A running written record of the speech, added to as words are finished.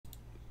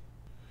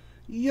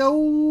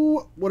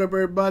Yo, what up,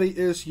 everybody?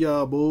 It's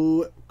ya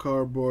boy,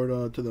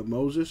 Cardboard to the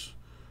Moses.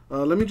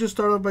 Let me just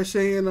start off by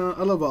saying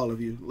I love all of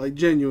you. Like,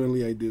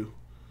 genuinely, I do.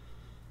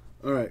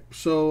 Alright,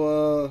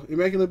 so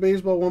Immaculate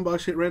Baseball, one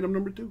box hit random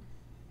number 2.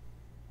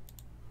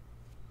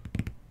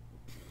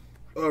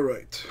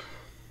 Alright.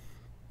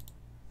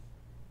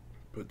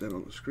 Put that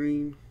on the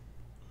screen.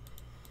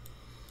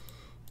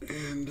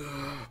 And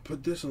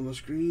put this on the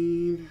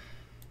screen.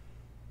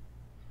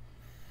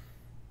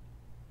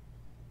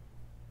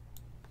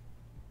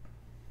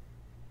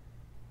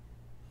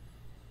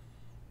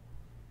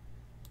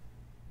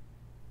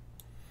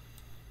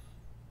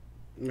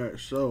 Alright,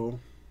 so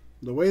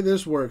the way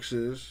this works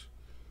is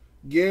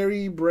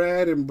Gary,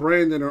 Brad, and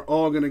Brandon are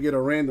all going to get a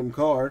random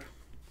card.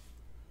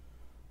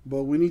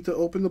 But we need to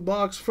open the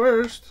box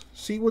first,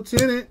 see what's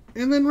in it,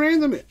 and then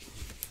random it.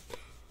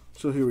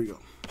 So here we go.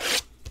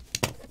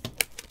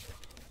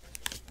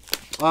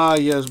 Ah,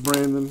 yes,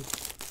 Brandon.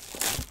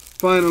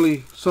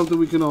 Finally, something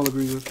we can all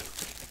agree with.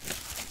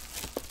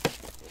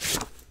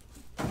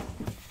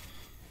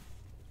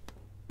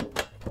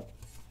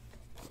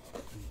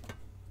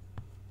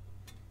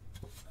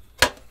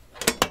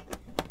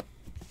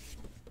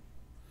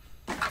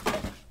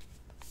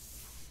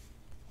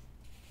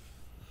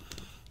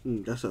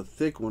 That's a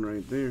thick one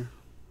right there.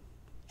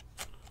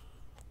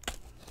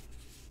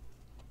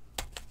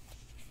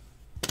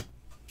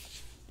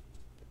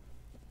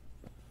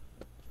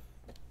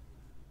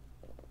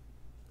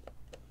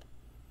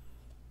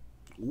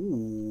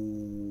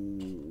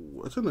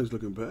 Ooh, that's a nice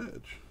looking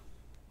badge.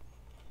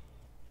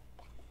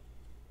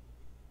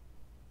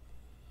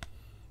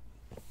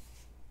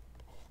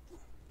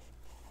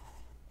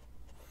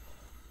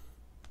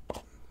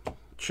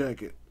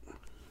 Check it.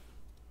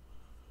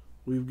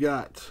 We've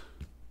got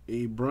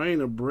a Brian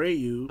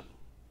Abreu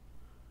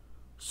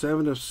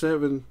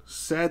 7/7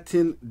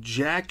 satin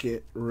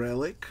jacket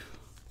relic.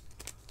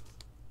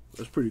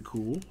 That's pretty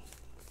cool.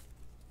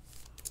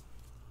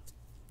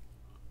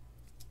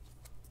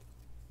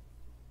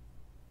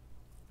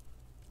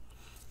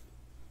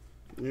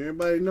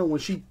 Everybody know when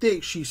she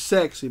thick, she's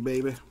sexy,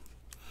 baby.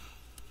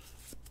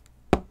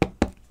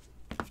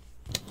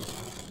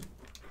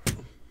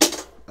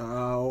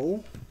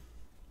 Ow.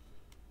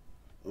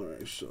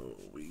 Alright, so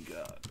we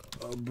got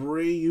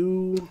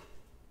Abreu.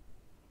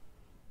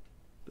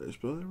 Did I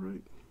spell that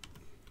right?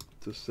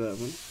 To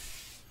 7.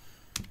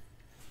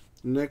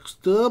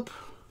 Next up,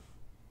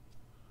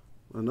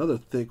 another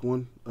thick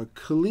one. A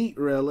Cleat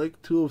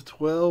relic,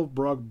 2/12,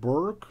 Brock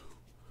Burke.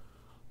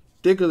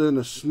 Thicker than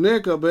a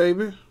Snicker,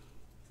 baby.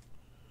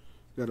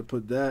 Got to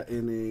put that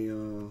in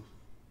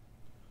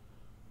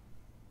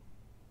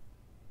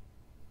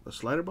a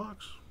slider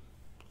box.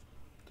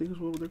 I think is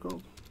what they're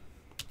called.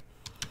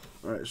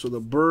 All right, so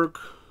the Burke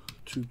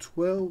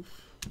 2/12.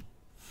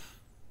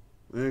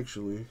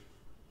 Actually,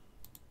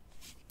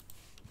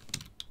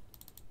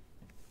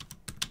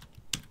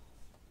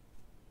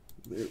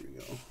 there we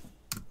go.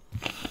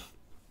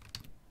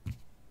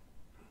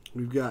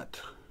 We've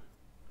got,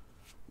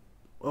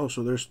 oh,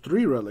 so there's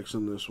 3 relics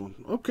in this one.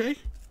 Okay.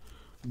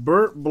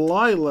 Burt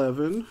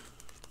Blyleven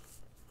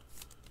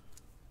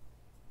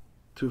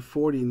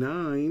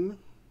 /49.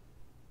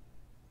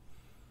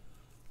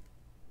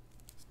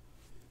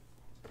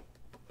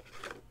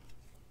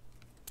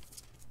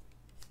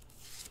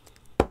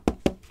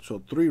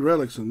 So 3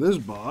 relics in this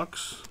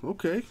box.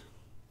 Okay.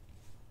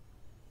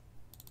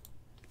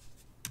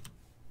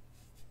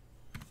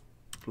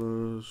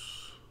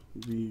 Plus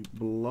the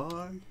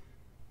Bly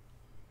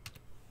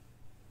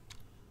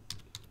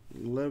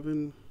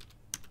 11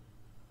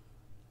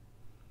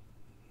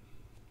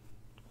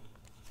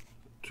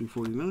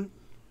 /249.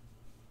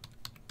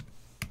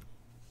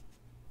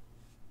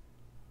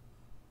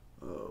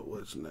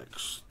 What's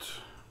next?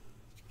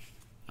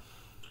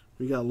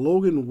 We got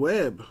Logan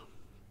Webb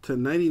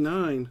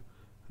 /99.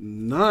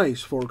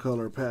 Nice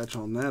 4-color patch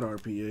on that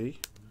RPA.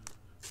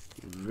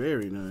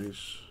 Very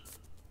nice.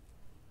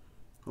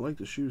 I like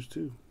the shoes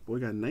too. Boy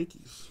got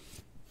Nikes.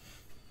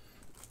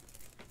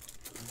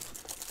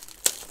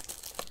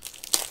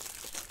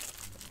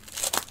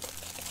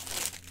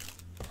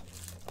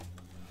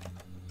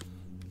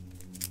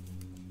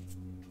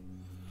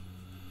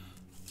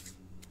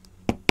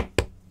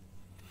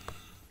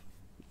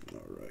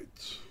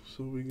 Alright.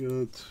 So we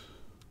got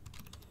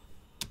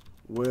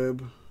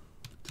Webb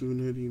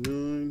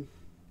 299.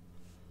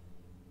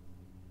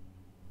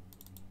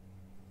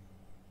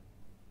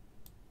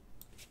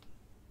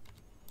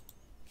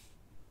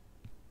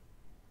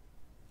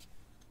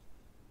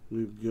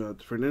 We've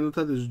got Fernando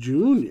Tatis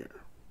Jr.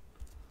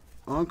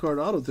 On-card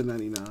auto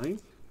 /99.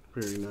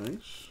 Very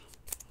nice.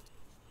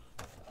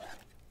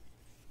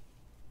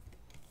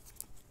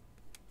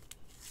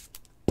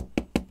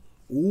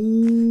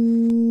 Ooh.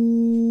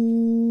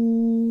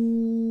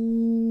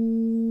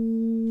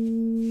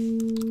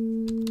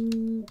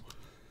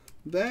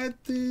 That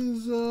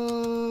is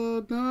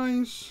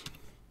nice.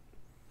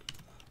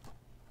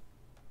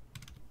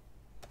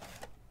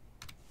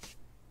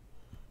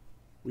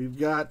 We've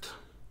got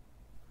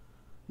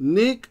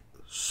Nick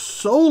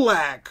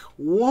Solak.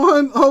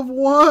 1 of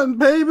 1,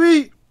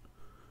 baby.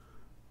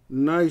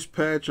 Nice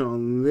patch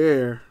on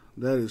there.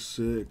 That is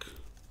sick.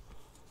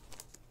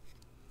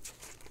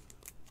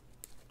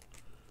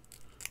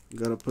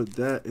 Gotta put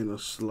that in a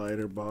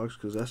slider box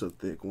because that's a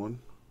thick one.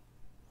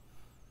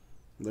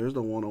 There's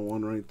the 1 of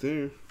 1 right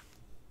there.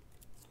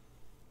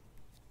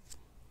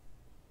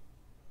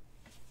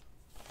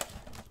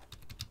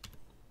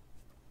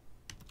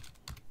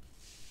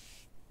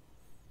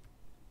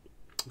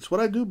 That's what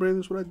I do,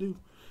 Brandon. That's what I do.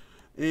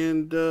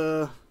 And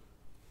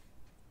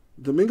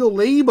Domingo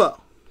Leyba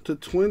to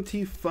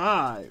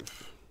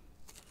 25.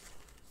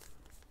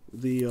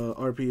 The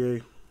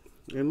RPA.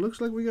 And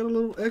looks like we got a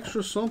little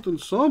extra something.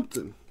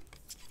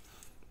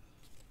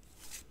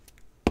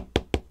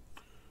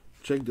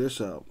 Check this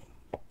out.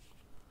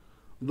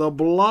 The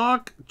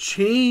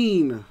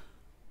Blockchain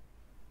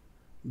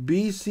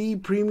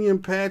BC Premium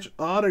Patch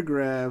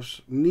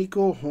Autographs,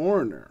 Nico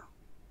Horner.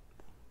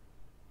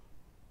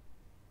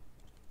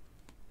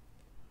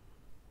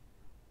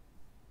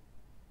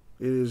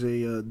 It is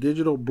a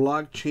digital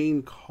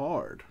blockchain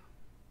card.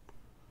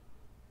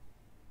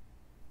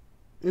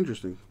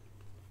 Interesting.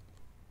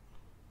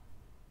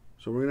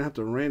 So we're going to have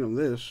to random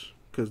this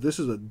because this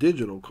is a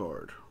digital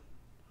card.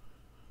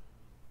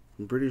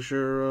 I'm pretty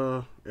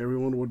sure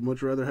everyone would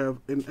much rather have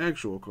an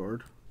actual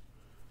card.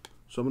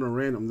 So I'm going to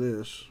random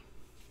this.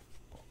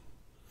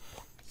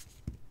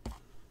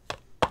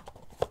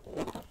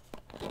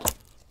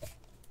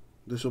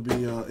 This will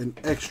be an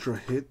extra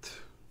hit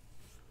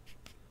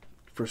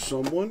for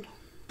someone.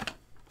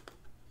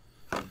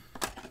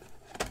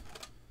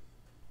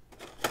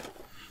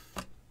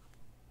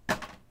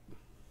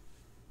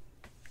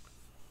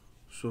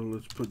 So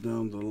let's put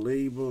down the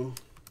label.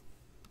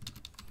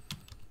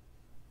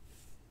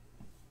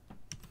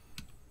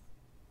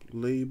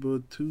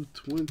 Label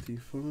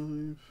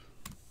 225.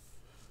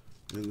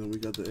 And then we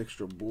got the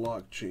extra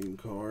blockchain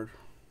card.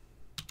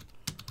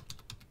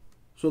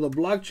 So the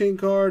blockchain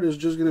card is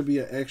just going to be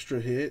an extra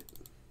hit.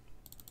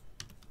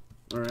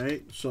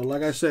 Alright, so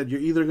like I said, you're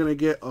either going to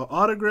get an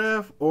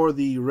autograph or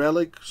the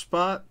relic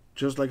spot,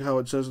 just like how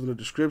it says in the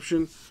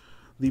description.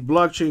 The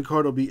blockchain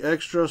card will be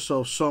extra,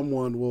 so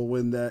someone will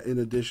win that in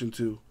addition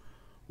to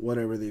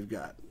whatever they've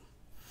got.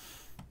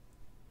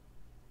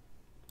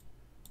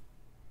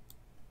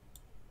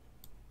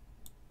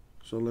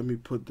 So let me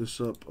put this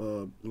up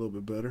a little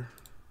bit better.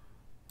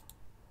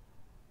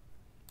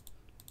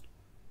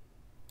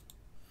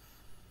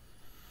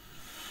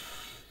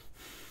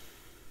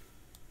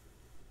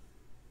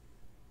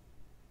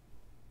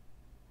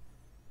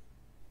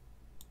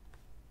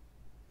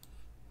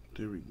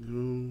 There we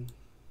go.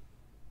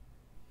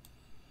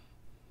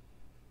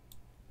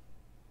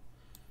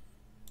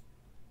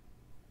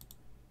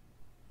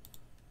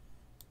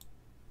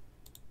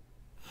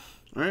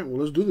 All right,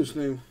 well, let's do this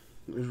thing.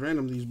 Let's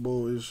random these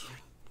boys.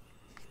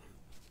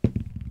 I'm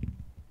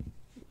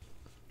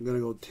going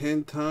to go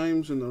 10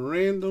 times in the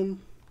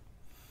random.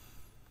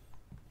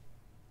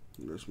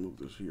 Let's move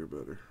this here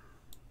better.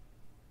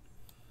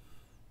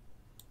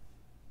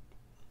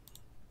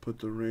 Put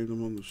the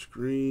random on the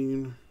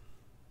screen.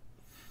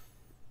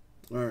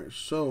 All right,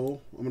 so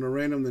I'm going to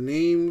random the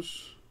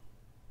names.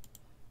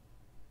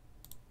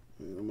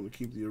 And I'm going to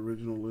keep the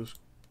original list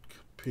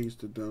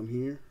pasted down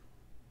here.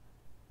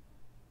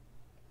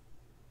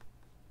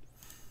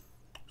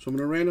 So I'm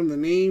going to random the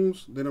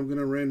names, then I'm going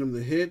to random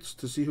the hits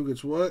to see who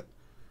gets what.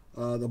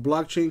 The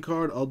blockchain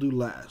card I'll do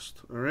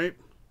last, all right?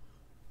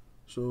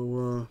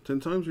 So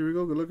 10 times, here we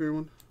go. Good luck,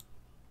 everyone.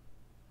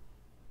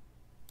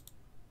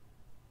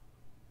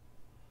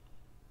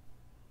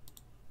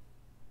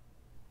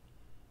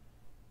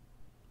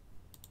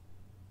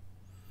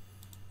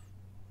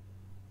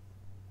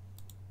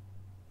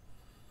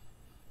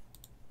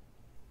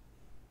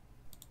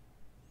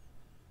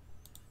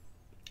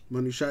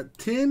 Money shot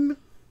 10.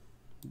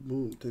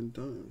 Boom, 10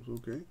 times,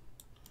 okay.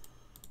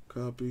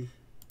 Copy,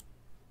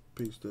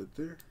 paste that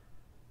there.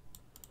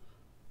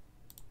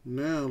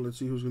 Now, let's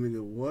see who's going to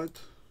get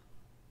what.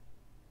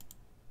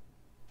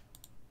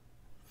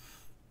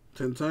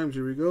 10 times,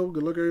 here we go.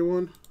 Good luck,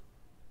 everyone.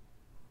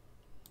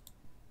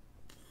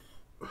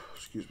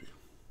 Excuse me.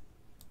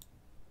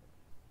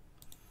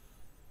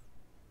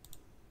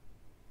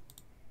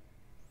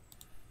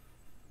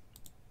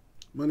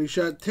 Money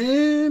shot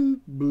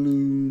 10,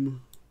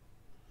 bloom.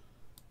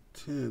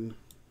 10.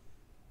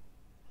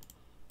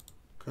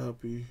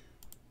 Copy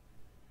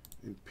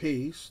and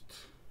paste.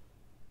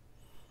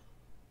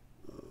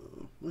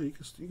 Well, you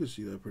can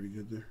see that pretty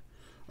good there.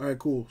 All right,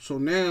 cool. So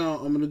now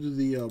I'm gonna do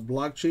the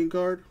blockchain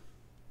card.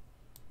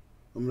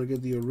 I'm gonna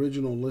get the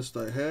original list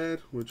I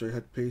had, which I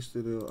had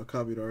pasted, I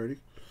copied already.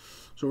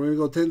 So we're gonna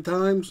go 10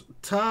 times.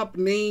 Top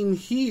name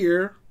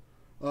here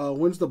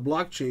wins the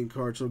blockchain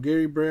card. So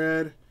Gary,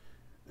 Brad,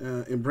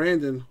 and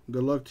Brandon,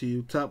 good luck to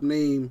you. Top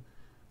name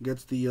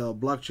gets the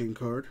blockchain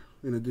card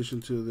in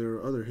addition to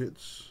their other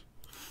hits.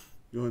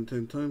 Going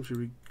 10 times. Here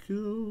we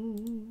go.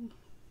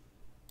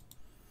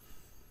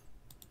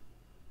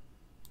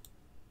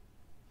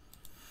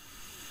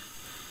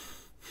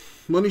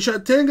 Money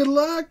shot 10. Good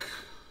luck.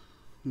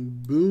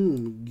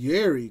 Boom,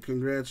 Gary.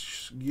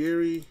 Congrats,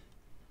 Gary.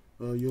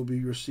 You'll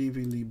be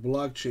receiving the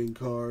blockchain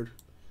card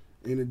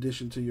in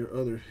addition to your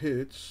other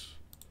hits.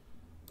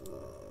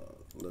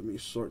 Let me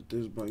sort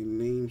this by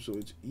name so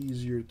it's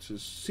easier to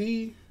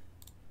see.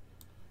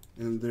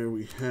 And there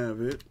we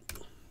have it.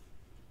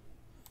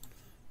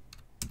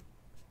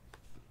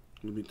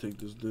 Let me take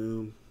this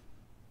down.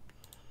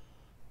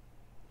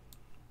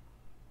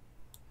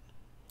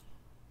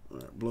 All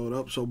right, blow it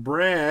up. So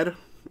Brad,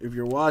 if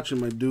you're watching,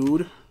 my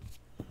dude,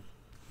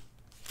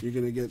 you're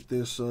going to get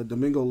this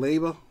Domingo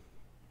Leyva,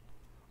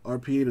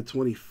 RPA to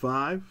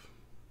 25.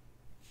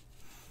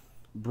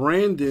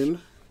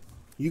 Brandon,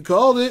 you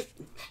called it.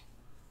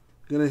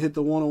 Going to hit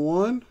the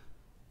 101.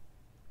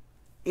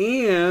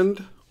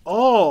 And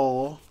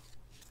all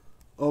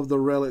of the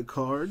relic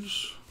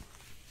cards.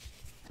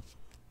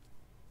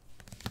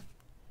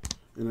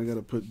 And I got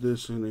to put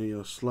this in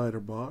a slider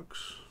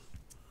box.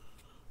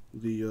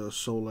 The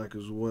Solak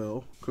as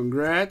well.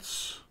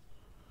 Congrats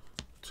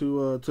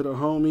to the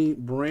homie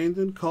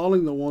Brandon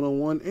calling the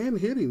 101 and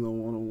hitting the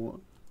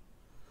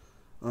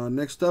 101.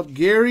 Next up,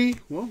 Gary.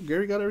 Well,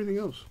 Gary got everything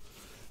else.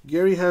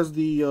 Gary has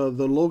the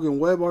Logan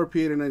Webb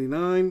RPA to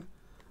 99,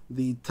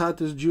 the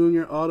Tatis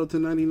Jr. Auto to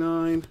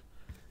 99,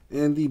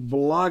 and the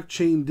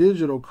Blockchain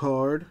Digital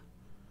card,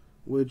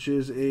 which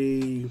is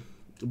a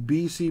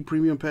BC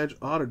Premium Patch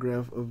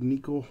autograph of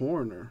Nico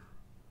Horner.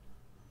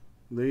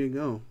 There you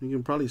go. You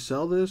can probably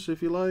sell this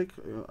if you like.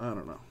 I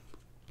don't know.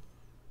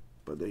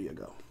 But there you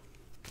go.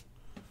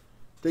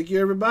 Thank you,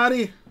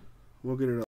 everybody. We'll get it up.